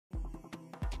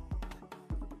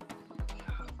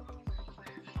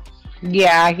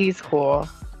Yeah, he's cool.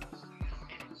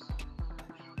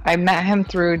 I met him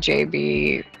through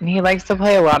JB. He likes to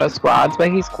play a lot of squads,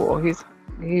 but he's cool.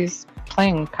 He's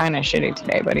playing kind of shitty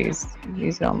today, but he's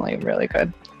normally really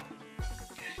good.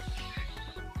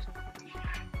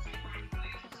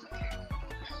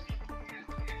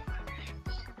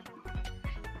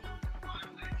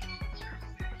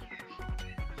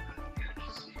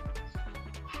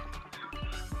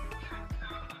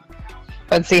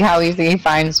 But see how easy he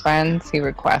finds friends? He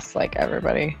requests like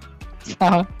everybody.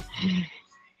 So,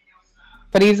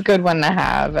 but he's a good one to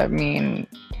have. I mean,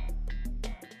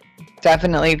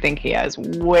 definitely think he has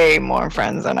way more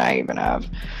friends than I even have.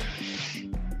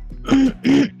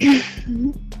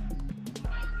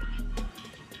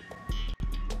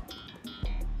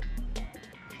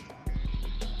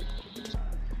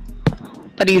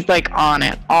 But he's like on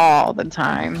it all the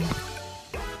time.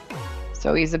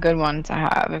 So he's a good one to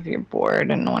have if you're bored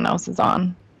and no one else is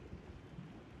on.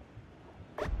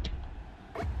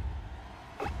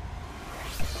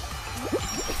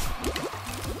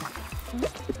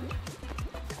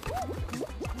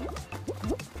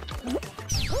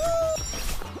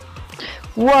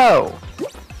 Whoa!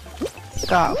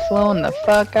 Got flown the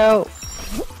fuck out.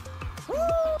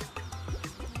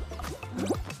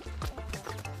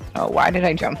 Oh, why did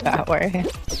I jump that way?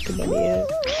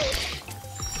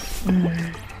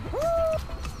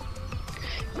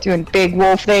 Doing big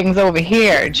wolf things over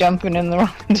here, jumping in the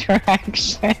wrong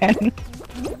direction.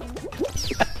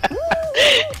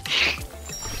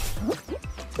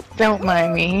 Don't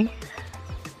mind me.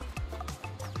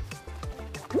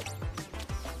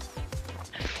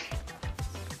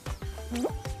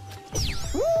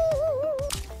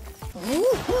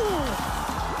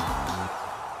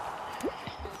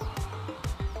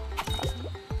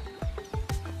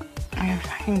 You're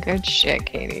fucking good shit,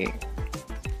 Katie.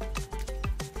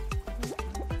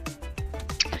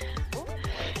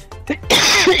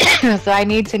 So I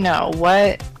need to know,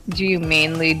 what do you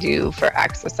mainly do for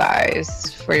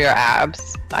exercise for your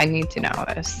abs? I need to know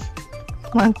this.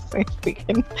 Let's see if we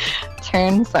can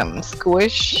turn some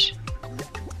squish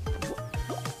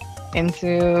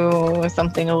into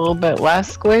something a little bit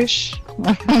less squish.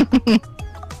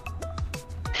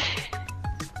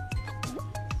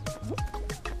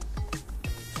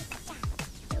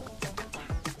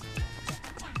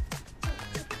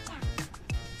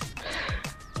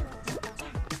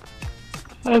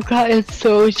 I've gotten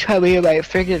so chubby about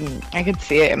freaking, I could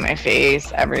see it in my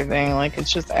face, everything, like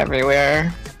it's just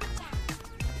everywhere.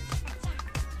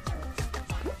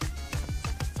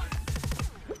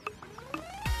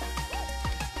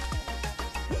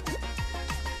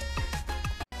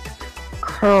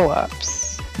 Curl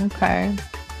ups, okay.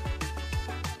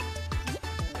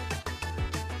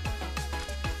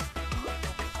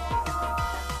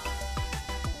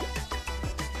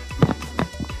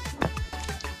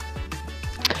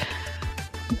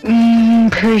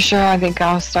 Pretty sure I think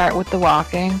I'll start with the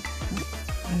walking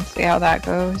and see how that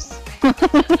goes.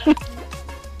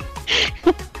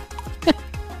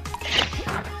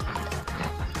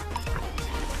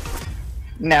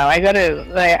 No, I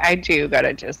do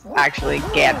gotta just actually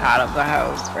get out of the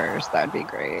house first. That'd be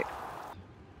great.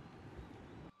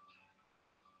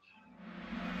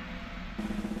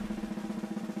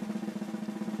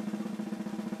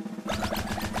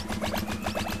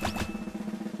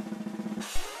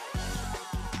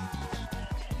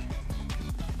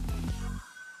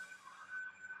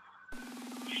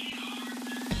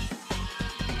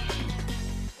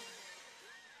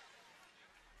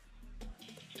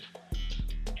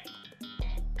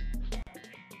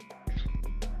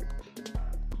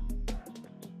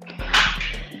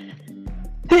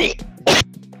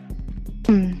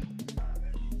 Oh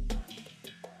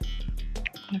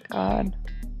my god.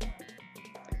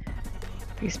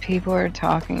 These people are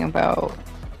talking about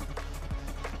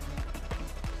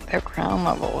their crown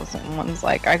levels, and one's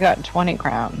like, I got 20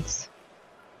 crowns.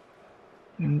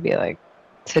 And be like,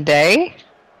 today?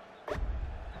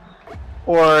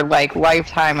 Or like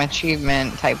lifetime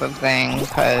achievement type of thing,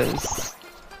 because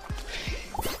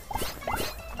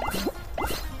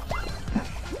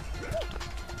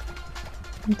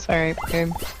it's alright,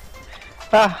 babe.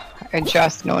 Ah, I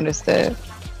just noticed it.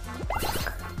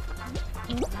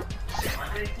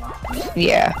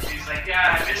 Yeah. She's like,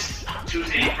 yeah, I missed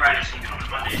Tuesday and Friday, so you come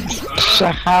on Monday. So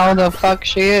how the fuck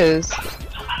she is?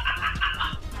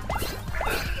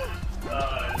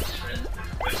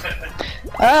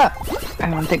 Ah! I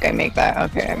don't think I make that.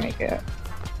 Okay, I make it.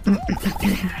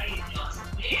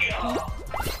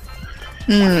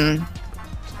 Hmm.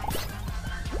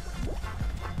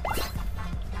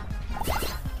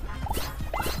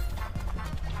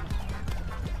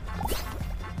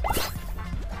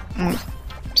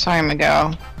 Sorry,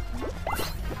 Miguel.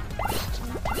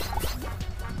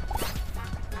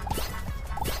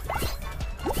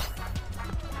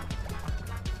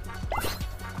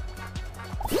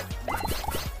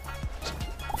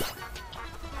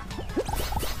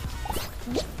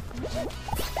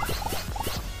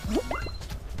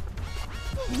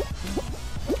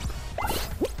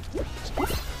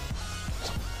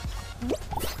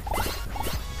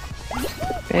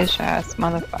 Bitch ass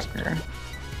motherfucker.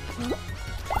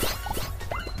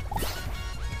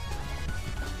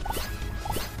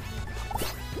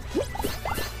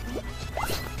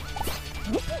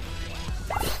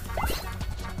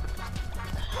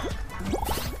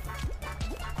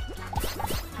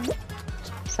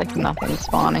 It's like nothing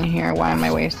spawning here. Why am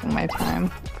I wasting my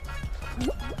time?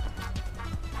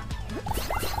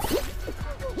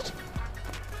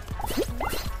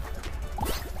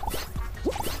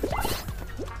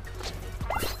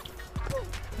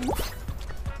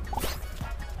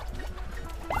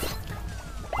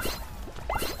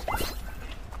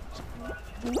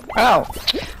 Oh.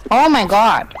 Oh my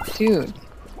god. Dude.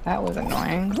 That was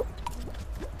annoying.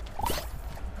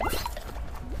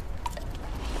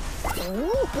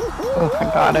 Oh, I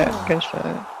got it. Good shit.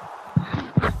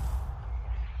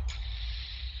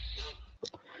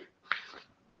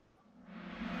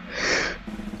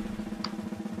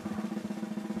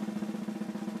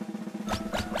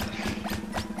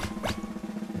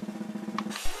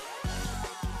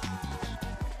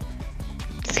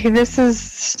 See, this is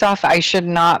stuff I should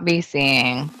not be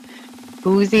seeing.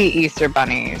 Boozy Easter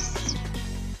bunnies.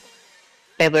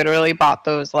 They literally bought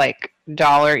those like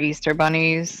dollar Easter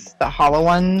bunnies, the hollow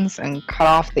ones, and cut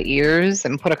off the ears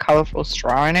and put a colorful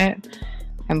straw in it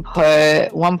and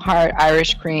put 1 part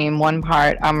Irish cream, 1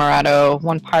 part amaretto,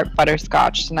 1 part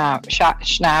butterscotch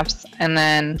schnapps, and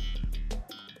then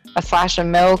a slash of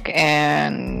milk,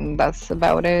 and that's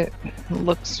about it.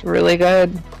 Looks really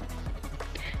good.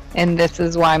 And this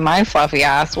is why my fluffy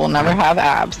ass will never have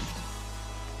abs.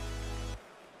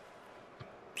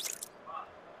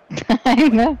 I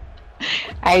know.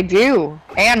 I do.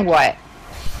 And what?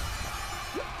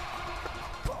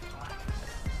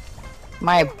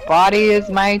 My body is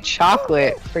my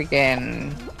chocolate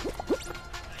freaking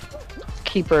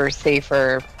keeper,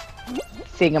 safer,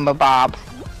 thingamabob.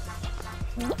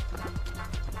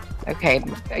 Okay,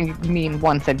 you mean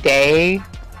once a day?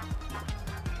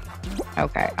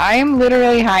 Okay, I am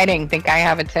literally hiding. Think I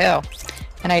have a tail,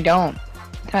 and I don't.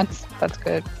 That's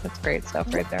good. That's great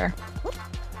stuff right there.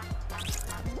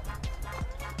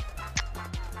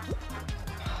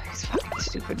 Oh, these fucking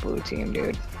stupid blue team,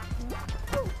 dude.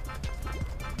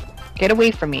 Get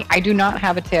away from me. I do not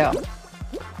have a tail.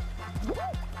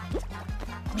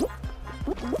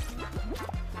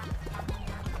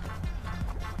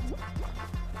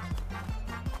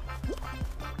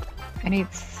 I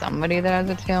need somebody that has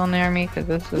a tail near me because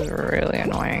this is really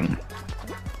annoying.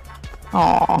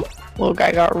 Aw, little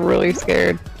guy got really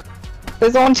scared.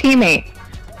 His own teammate.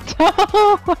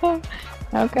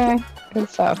 Okay, good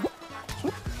stuff.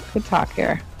 Good talk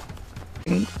here.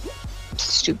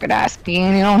 Stupid ass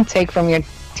bean, you don't take from your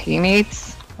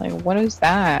teammates. Like, what is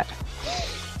that?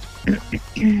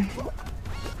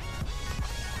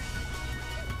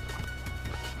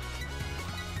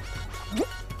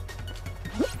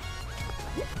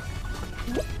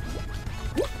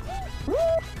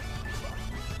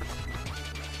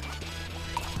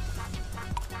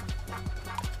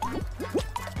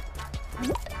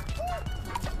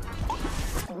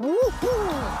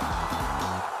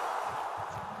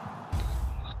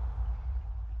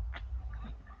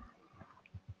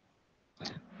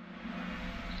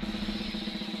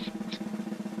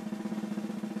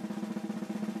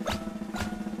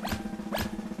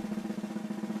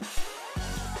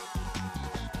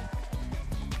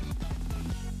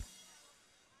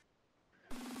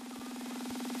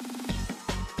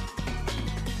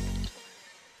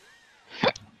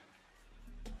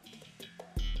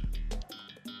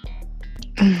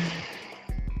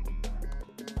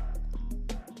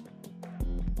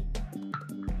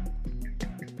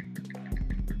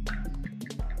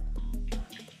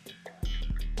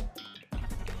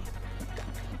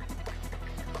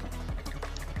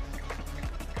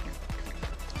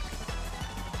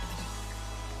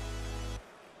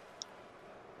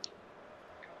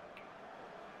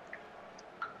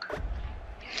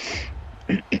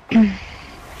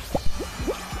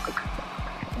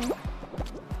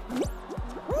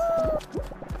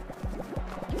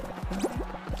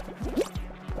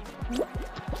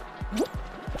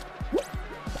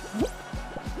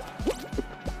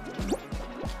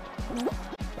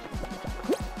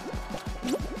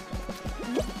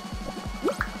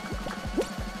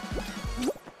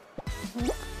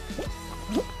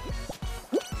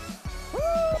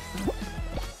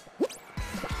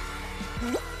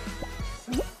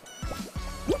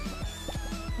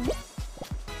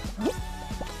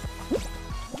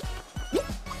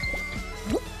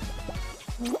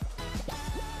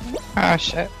 Oh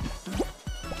shit.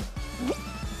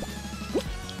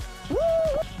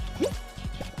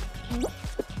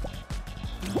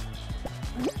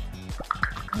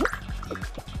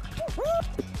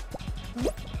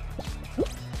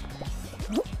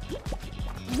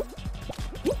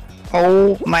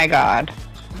 Oh my god.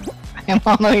 I'm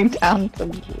all the way down to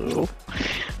blue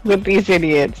with these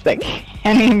idiots that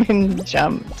can't even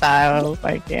jump tiles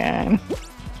like can.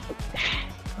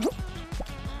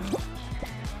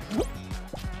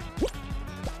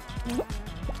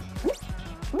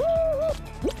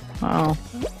 Oh.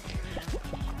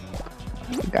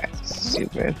 You guys are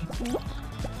stupid.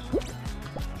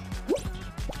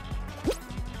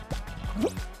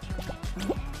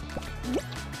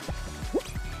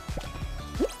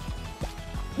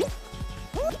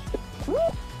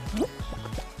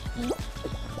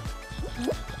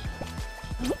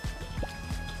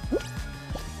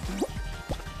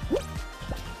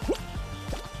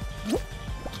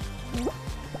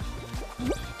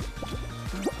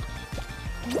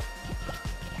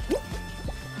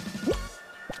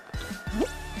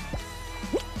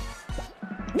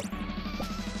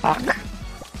 Fuck.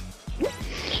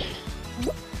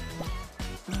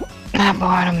 That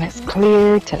bottom is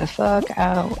clear to the fuck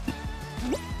out.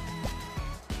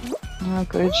 Oh,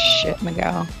 good shit,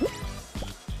 Miguel.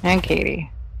 And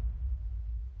Katie.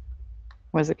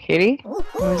 Was it Katie?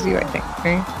 It was you, I think,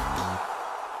 right?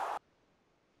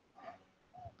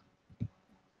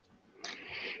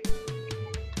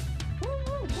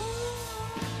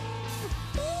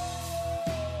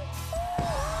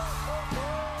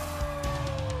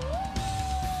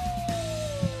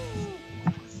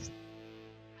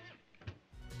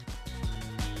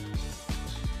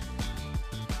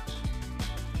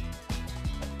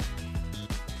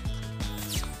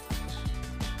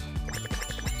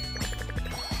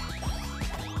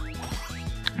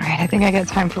 Alright, I think I got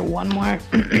time for one more.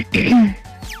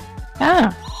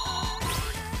 Ah.